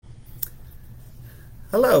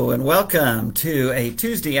Hello and welcome to a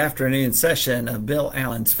Tuesday afternoon session of Bill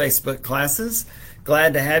Allen's Facebook classes.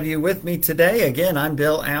 Glad to have you with me today. Again, I'm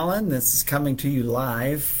Bill Allen. This is coming to you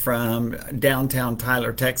live from downtown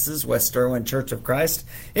Tyler, Texas, West Erwin Church of Christ.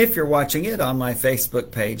 If you're watching it on my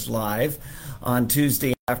Facebook page live on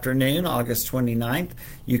Tuesday afternoon, August 29th,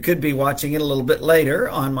 you could be watching it a little bit later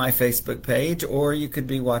on my Facebook page, or you could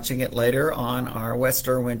be watching it later on our West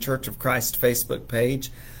Erwin Church of Christ Facebook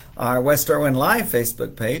page, our West Erwin Live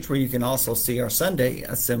Facebook page, where you can also see our Sunday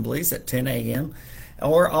assemblies at 10 a.m.,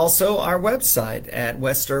 or also our website at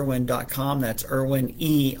westerwin.com. That's Erwin,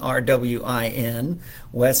 E-R-W-I-N,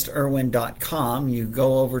 westerwin.com. You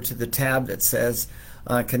go over to the tab that says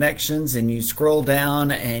Connections, and you scroll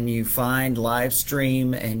down and you find Live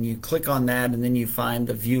Stream, and you click on that, and then you find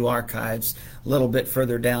the View Archives a little bit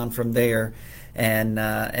further down from there. And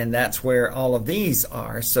that's where all of these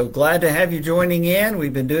are. So glad to have you joining in.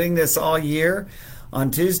 We've been doing this all year. On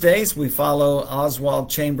Tuesdays, we follow Oswald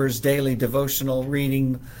Chambers' daily devotional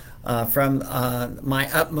reading from My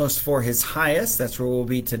Utmost for His Highest. That's where we'll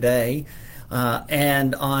be today.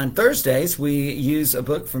 And on Thursdays, we use a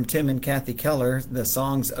book from Tim and Kathy Keller, The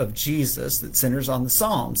Songs of Jesus, that centers on the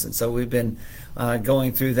Psalms. And so we've been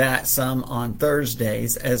going through that some on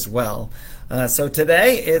Thursdays as well. So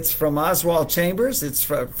today it's from Oswald Chambers. It's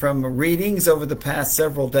from readings over the past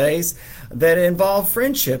several days that involve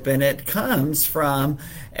friendship, and it comes from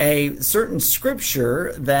a certain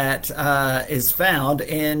scripture that is found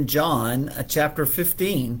in John chapter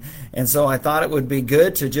 15. And so I thought it would be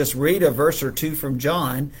good to just read a verse or two from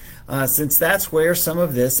John, since that's where some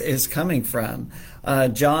of this is coming from.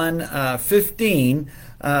 John 15,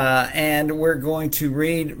 and we're going to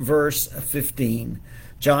read verse 15.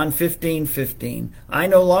 John 15:15. I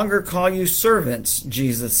no longer call you servants,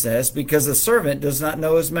 Jesus says, because a servant does not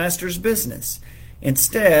know his master's business.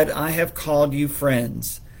 Instead, I have called you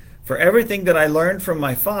friends. For everything that I learned from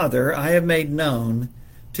my Father, I have made known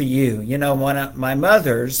to you. You know, one of my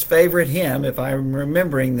mother's favorite hymn, if I'm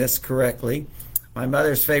remembering this correctly, my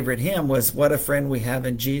mother's favorite hymn was What a Friend We Have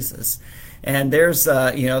in Jesus. And there's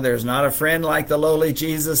not a friend like the lowly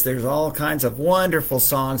Jesus. There's all kinds of wonderful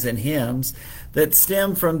songs and hymns that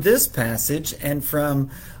stem from this passage and from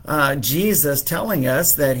Jesus telling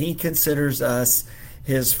us that he considers us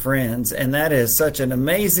his friends. And that is such an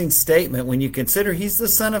amazing statement when you consider he's the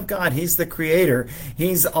Son of God. He's the Creator.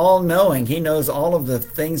 He's all-knowing. He knows all of the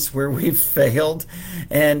things where we've failed.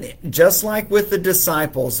 And just like with the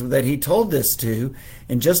disciples that he told this to,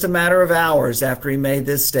 in just a matter of hours after he made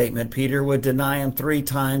this statement, Peter would deny him 3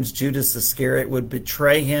 times. Judas Iscariot would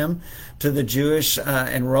betray him to the Jewish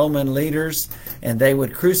and Roman leaders, and they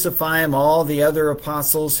would crucify him. All the other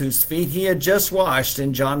apostles whose feet he had just washed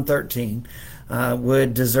in John 13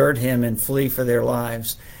 would desert him and flee for their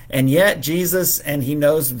lives. And yet Jesus, and he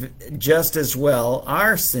knows just as well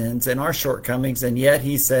our sins and our shortcomings, and yet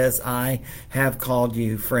he says, I have called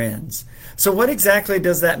you friends. So what exactly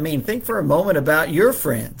does that mean? Think for a moment about your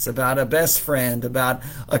friends, about a best friend, about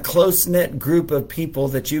a close-knit group of people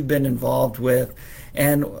that you've been involved with,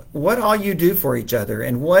 and what all you do for each other,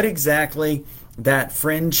 and what exactly that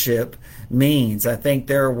friendship means. I think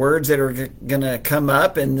there are words that are going to come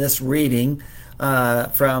up in this reading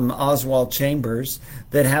from Oswald Chambers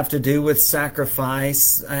that have to do with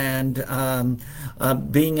sacrifice and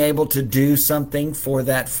being able to do something for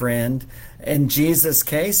that friend. In Jesus'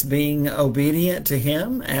 case, being obedient to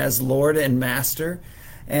him as Lord and Master,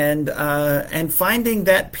 and finding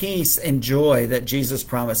that peace and joy that Jesus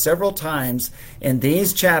promised several times in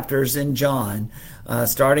these chapters in John,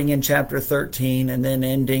 starting in chapter 13 and then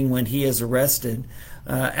ending when he is arrested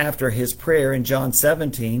after his prayer in John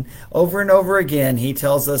 17. Over and over again, he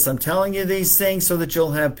tells us, I'm telling you these things so that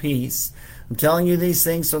you'll have peace. I'm telling you these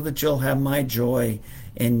things so that you'll have my joy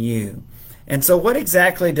in you. And so what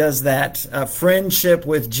exactly does that friendship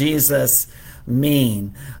with Jesus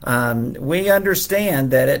mean? We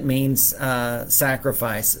understand that it means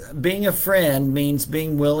sacrifice. Being a friend means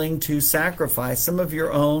being willing to sacrifice some of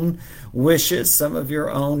your own wishes, some of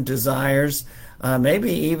your own desires,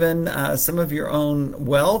 maybe even some of your own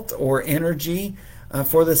wealth or energy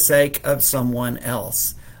for the sake of someone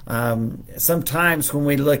else. Sometimes when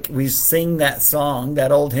we sing that song,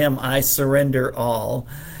 that old hymn, I Surrender All,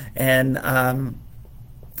 and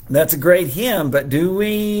that's a great hymn, but do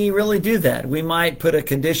we really do that? We might put a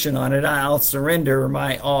condition on it. I'll surrender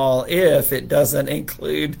my all if it doesn't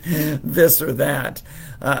include this or that.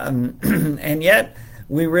 And yet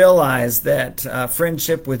we realize that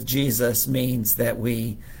friendship with Jesus means that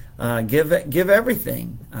we give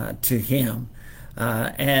everything to him.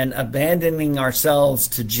 And abandoning ourselves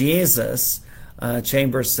to Jesus,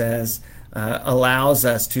 Chambers says, allows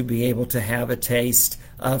us to be able to have a taste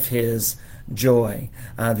of his joy.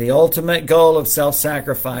 The ultimate goal of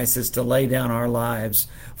self-sacrifice is to lay down our lives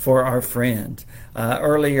for our friend.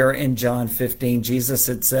 Earlier in John 15, Jesus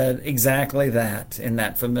had said exactly that in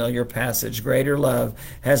that familiar passage. Greater love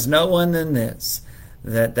has no one than this,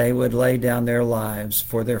 that they would lay down their lives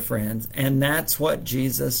for their friends. And that's what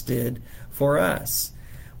Jesus did for us.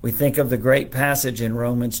 We think of the great passage in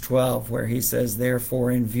Romans 12 where he says, therefore,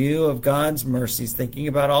 in view of God's mercies, thinking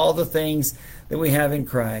about all the things that we have in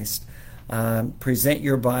Christ, present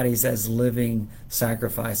your bodies as living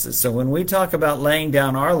sacrifices. So when we talk about laying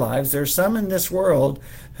down our lives, there's some in this world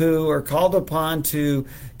who are called upon to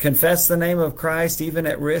confess the name of Christ even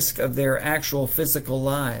at risk of their actual physical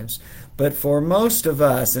lives. But for most of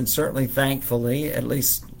us, and certainly thankfully, at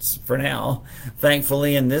least for now,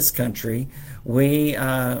 thankfully in this country, we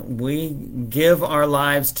give our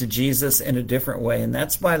lives to Jesus in a different way, and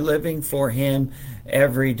that's by living for him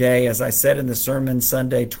every day, as I said in the sermon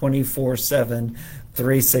Sunday, 24/7,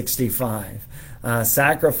 365.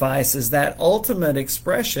 Sacrifice is that ultimate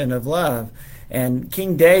expression of love. And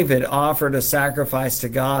King David offered a sacrifice to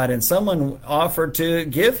God, and someone offered to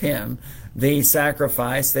give him the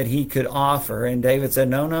sacrifice that he could offer. And David said,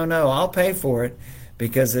 no, I'll pay for it,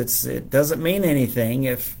 because it doesn't mean anything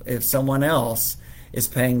if someone else is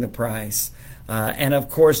paying the price. And of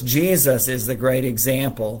course, Jesus is the great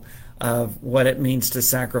example of what it means to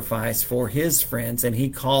sacrifice for his friends, and he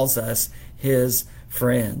calls us his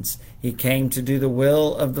friends. He came to do the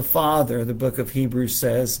will of the Father, the book of Hebrews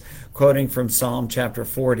says, quoting from Psalm chapter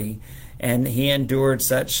 40. And he endured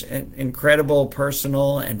such incredible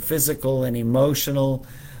personal and physical and emotional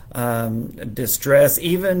distress,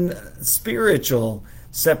 even spiritual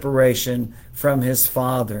separation from his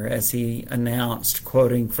Father, as he announced,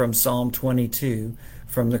 quoting from Psalm 22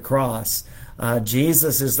 from the cross.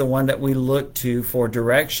 Jesus is the one that we look to for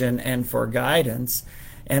direction and for guidance,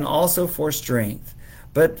 and also for strength.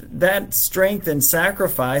 But that strength and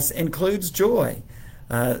sacrifice includes joy.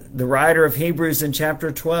 The writer of Hebrews in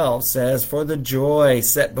chapter 12 says, for the joy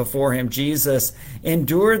set before him, Jesus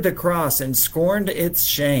endured the cross and scorned its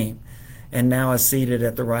shame, and now is seated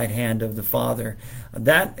at the right hand of the Father.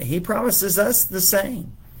 That he promises us the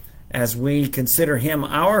same as we consider him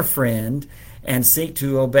our friend and seek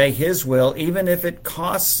to obey his will, even if it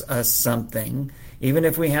costs us something, even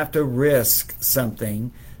if we have to risk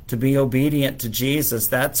something to be obedient to Jesus.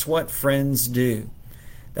 That's what friends do.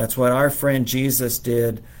 That's what our friend Jesus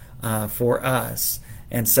did for us.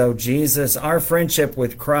 And so Jesus, our friendship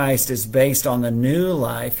with Christ is based on the new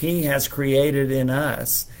life he has created in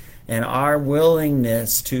us, and our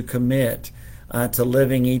willingness to commit to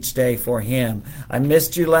living each day for him. I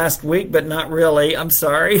missed you last week, but not really. I'm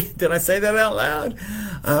sorry. Did I say that out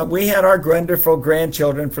loud? We had our wonderful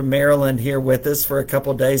grandchildren from Maryland here with us for a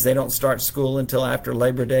couple days. They don't start school until after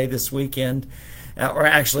Labor Day this weekend. Or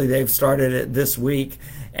actually, they've started it this week.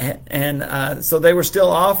 And so they were still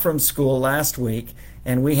off from school last week,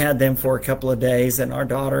 and we had them for a couple of days, and our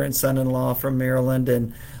daughter and son-in-law from Maryland.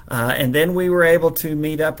 And then we were able to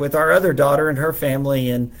meet up with our other daughter and her family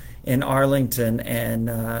in Arlington,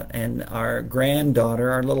 and our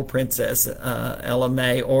granddaughter, our little princess, Ella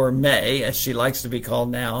May, or May, as she likes to be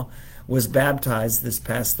called now, was baptized this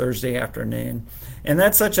past Thursday afternoon. And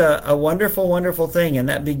that's such a wonderful, wonderful thing, and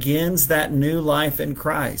that begins that new life in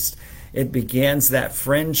Christ. It begins that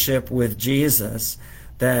friendship with Jesus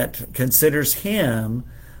that considers him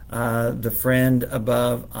the friend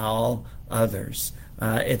above all others.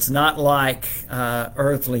 It's not like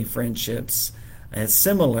earthly friendships. It's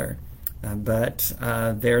similar, but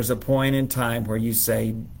there's a point in time where you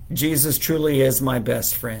say, Jesus truly is my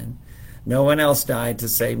best friend. No one else died to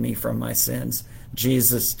save me from my sins.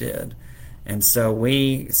 Jesus did. And so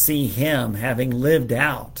we see him having lived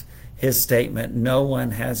out his statement, no one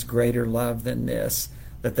has greater love than this,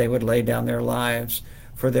 that they would lay down their lives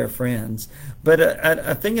for their friends. But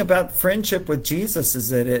a thing about friendship with Jesus is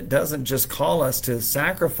that it doesn't just call us to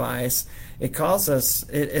sacrifice. It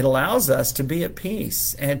allows us to be at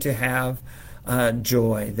peace and to have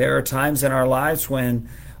joy. There are times in our lives when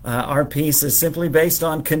our peace is simply based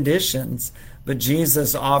on conditions, but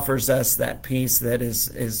Jesus offers us that peace that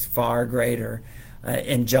is far greater.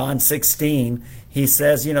 In John 16, he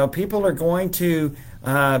says, people are going to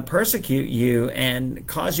persecute you and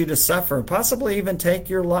cause you to suffer, possibly even take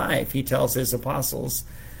your life, he tells his apostles,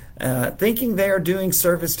 thinking they are doing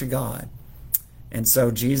service to God. And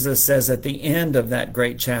so Jesus says at the end of that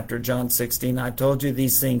great chapter, John 16, I told you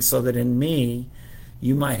these things so that in me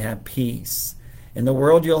you might have peace. In the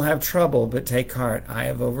world you'll have trouble, but take heart, I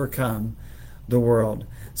have overcome the world.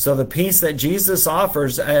 So the peace that Jesus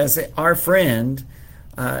offers as our friend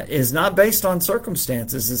is not based on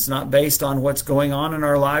circumstances. It's not based on what's going on in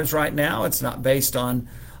our lives right now. It's not based on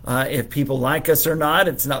if people like us or not.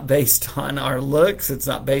 It's not based on our looks. It's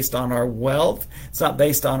not based on our wealth. It's not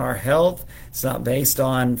based on our health. It's not based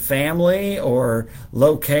on family or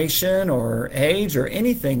location or age or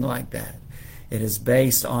anything like that. It is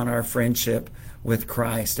based on our friendship with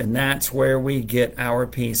Christ, and that's where we get our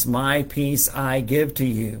peace. My peace I give to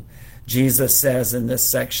you, Jesus says in this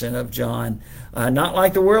section of John. Not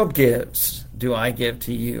like the world gives do I give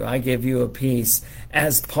to you. I give you a peace,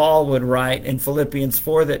 as Paul would write in Philippians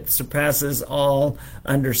 4, that surpasses all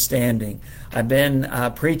understanding. I've been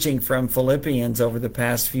preaching from Philippians over the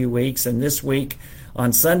past few weeks, and this week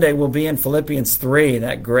on Sunday we'll be in Philippians 3,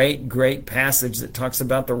 that great passage that talks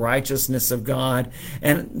about the righteousness of God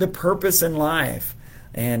and the purpose in life.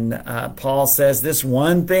 And Paul says, this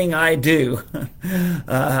one thing I do,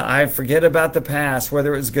 I forget about the past,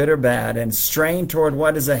 whether it was good or bad, and strain toward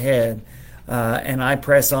what is ahead, and I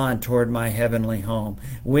press on toward my heavenly home.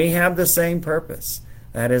 We have the same purpose.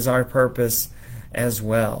 That is our purpose as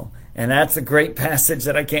well. And that's a great passage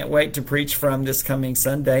that I can't wait to preach from this coming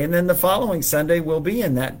Sunday. And then the following Sunday we'll be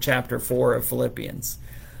in that chapter 4 of Philippians,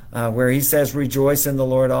 where he says, rejoice in the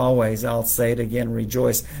Lord always. I'll say it again,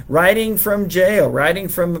 rejoice. Writing from jail, writing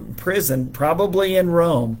from prison, probably in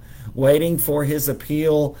Rome, waiting for his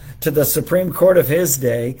appeal to the Supreme Court of his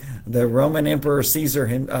day, the Roman Emperor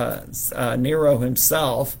Nero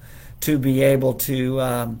himself, to be able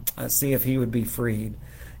to see if he would be freed.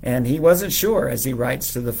 And he wasn't sure, as he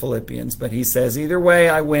writes to the Philippians, but he says, either way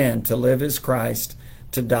I win. To live is Christ,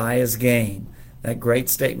 to die is gain. That great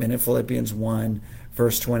statement in Philippians 1,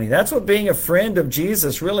 verse 20. That's what being a friend of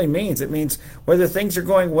Jesus really means. It means whether things are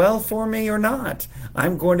going well for me or not,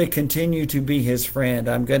 I'm going to continue to be his friend.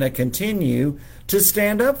 I'm going to continue to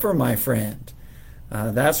stand up for my friend.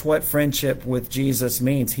 That's what friendship with Jesus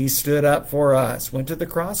means. He stood up for us, went to the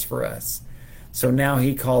cross for us. So now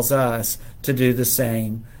he calls us to do the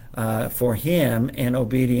same for him in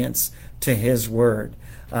obedience to his word.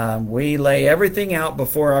 We lay everything out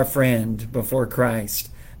before our friend, before Christ,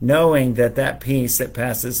 knowing that that peace that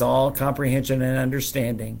passes all comprehension and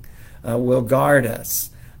understanding will guard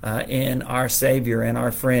us in our Savior and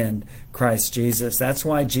our friend, Christ Jesus. That's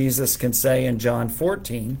why Jesus can say in John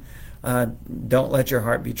 14, don't let your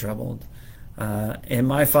heart be troubled. In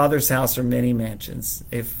my Father's house are many mansions.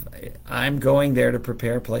 If I'm going there to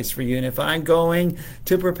prepare a place for you, and if I'm going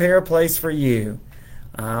to prepare a place for you,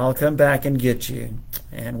 I'll come back and get you.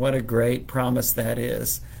 And what a great promise that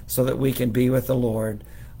is, so that we can be with the Lord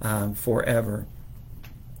forever.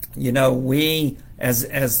 You know, we,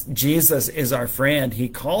 as Jesus is our friend, he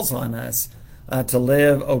calls on us to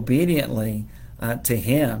live obediently to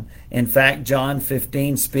him. In fact, John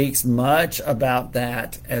 15 speaks much about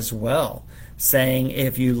that as well, saying,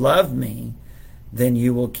 if you love me, then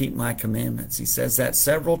you will keep my commandments. He says that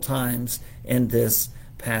several times in this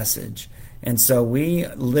passage. And so we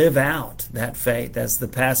live out that faith, as the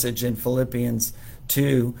passage in Philippians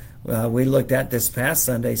 2 we looked at this past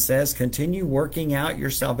Sunday says, continue working out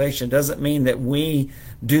your salvation. Doesn't mean that we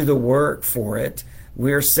do the work for it.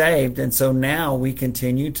 We're saved, and so now we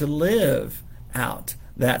continue to live out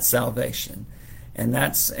that salvation. And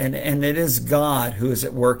it is God who is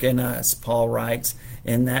at work in us, Paul writes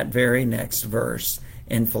in that very next verse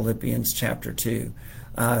in Philippians chapter 2.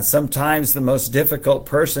 Sometimes the most difficult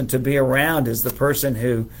person to be around is the person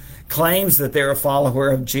who claims that they're a follower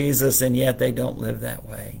of Jesus and yet they don't live that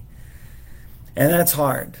way. And that's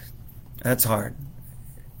hard. That's hard.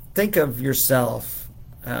 Think of yourself,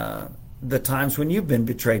 the times when you've been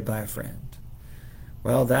betrayed by a friend.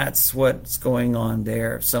 Well, that's what's going on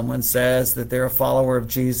there. If someone says that they're a follower of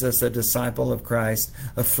Jesus, a disciple of Christ,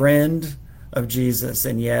 a friend of Jesus,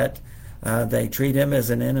 and yet they treat him as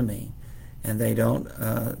an enemy, and they don't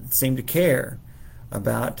seem to care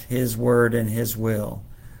about his word and his will,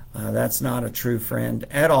 that's not a true friend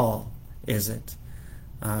at all, is it?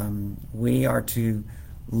 We are to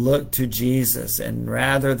look to Jesus and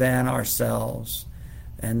rather than ourselves.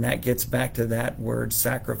 And that gets back to that word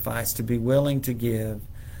sacrifice, to be willing to give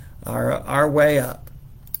our way up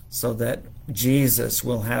so that Jesus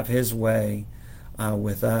will have his way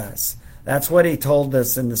with us. That's what he told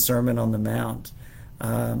us in the Sermon on the Mount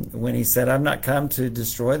when he said, I've not come to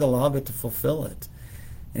destroy the law but to fulfill it.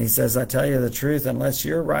 And he says, I tell you the truth, unless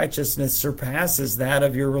your righteousness surpasses that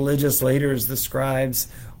of your religious leaders, the scribes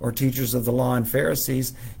or teachers of the law and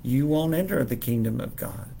Pharisees, you won't enter the kingdom of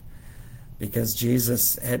God. Because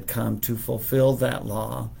Jesus had come to fulfill that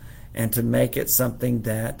law and to make it something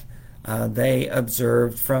that they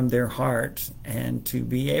observed from their heart, and to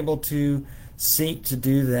be able to seek to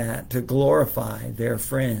do that, to glorify their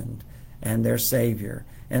friend and their Savior.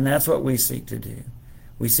 And that's what we seek to do.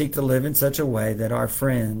 We seek to live in such a way that our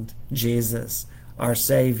friend, Jesus, our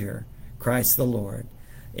Savior, Christ the Lord,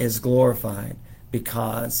 is glorified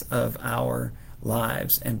because of our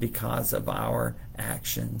lives and because of our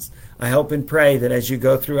actions. I hope and pray that as you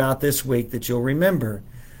go throughout this week that you'll remember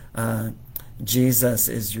Jesus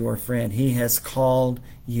is your friend. He has called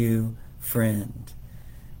you friend.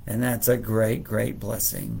 And that's a great, great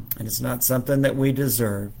blessing. And it's not something that we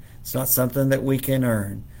deserve. It's not something that we can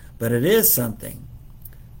earn. But it is something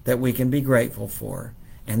that we can be grateful for.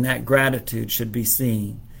 And that gratitude should be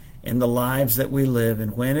seen in the lives that we live.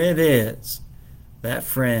 And when it is, that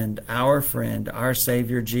friend, our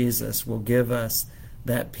Savior Jesus, will give us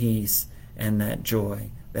that peace and that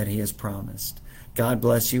joy that He has promised. God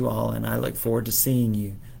bless you all, and I look forward to seeing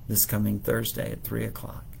you this coming Thursday at 3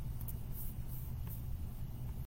 o'clock.